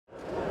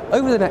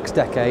Over the next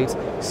decade,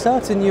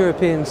 certain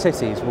European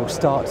cities will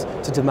start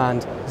to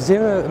demand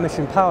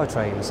zero-emission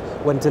powertrains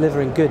when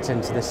delivering goods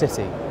into the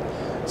city.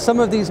 Some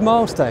of these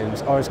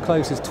milestones are as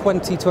close as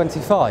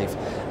 2025,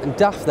 and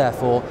DAF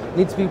therefore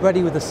need to be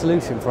ready with a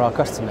solution for our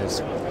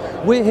customers.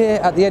 We're here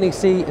at the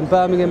NEC in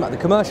Birmingham at the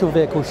Commercial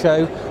Vehicle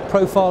Show,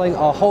 profiling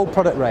our whole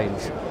product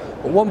range.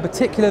 But one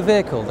particular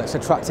vehicle that's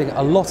attracting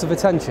a lot of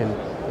attention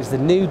is the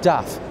new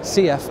DAF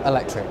CF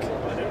Electric.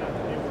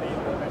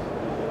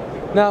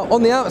 Now,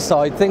 on the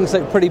outside, things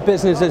look pretty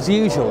business as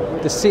usual.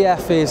 The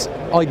CF is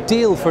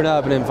ideal for an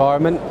urban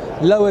environment,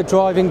 lower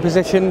driving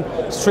position,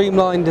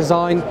 streamlined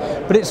design,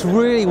 but it's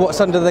really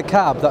what's under the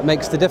cab that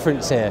makes the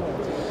difference here.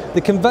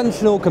 The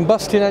conventional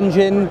combustion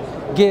engine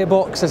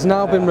gearbox has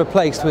now been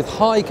replaced with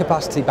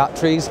high-capacity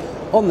batteries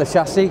on the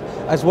chassis,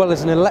 as well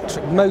as an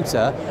electric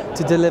motor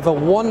to deliver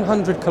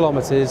 100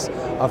 kilometres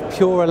of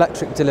pure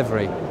electric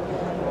delivery.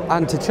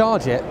 And to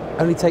charge it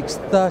only takes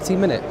 30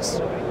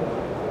 minutes.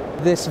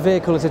 This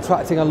vehicle is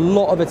attracting a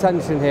lot of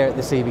attention here at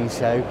the CV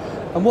show,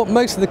 and what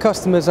most of the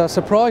customers are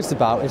surprised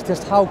about is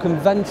just how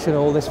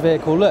conventional this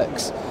vehicle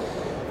looks.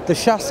 The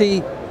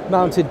chassis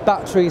mounted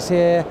batteries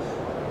here,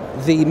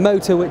 the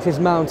motor which is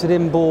mounted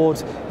inboard.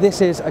 This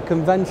is a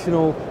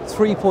conventional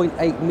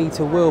 3.8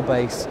 metre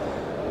wheelbase,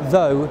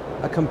 though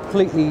a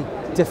completely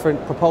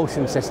different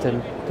propulsion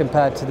system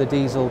compared to the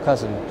diesel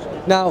cousin.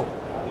 Now,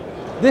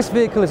 this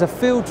vehicle is a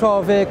field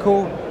trial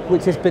vehicle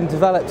which has been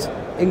developed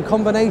in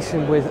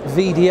combination with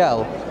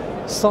VDL,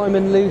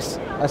 Simon Loos,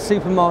 a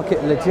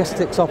supermarket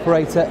logistics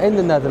operator in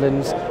the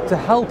Netherlands, to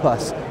help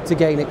us to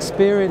gain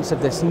experience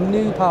of this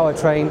new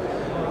powertrain,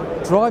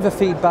 driver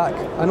feedback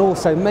and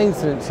also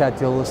maintenance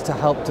schedules to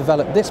help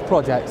develop this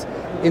project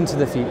into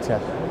the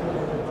future.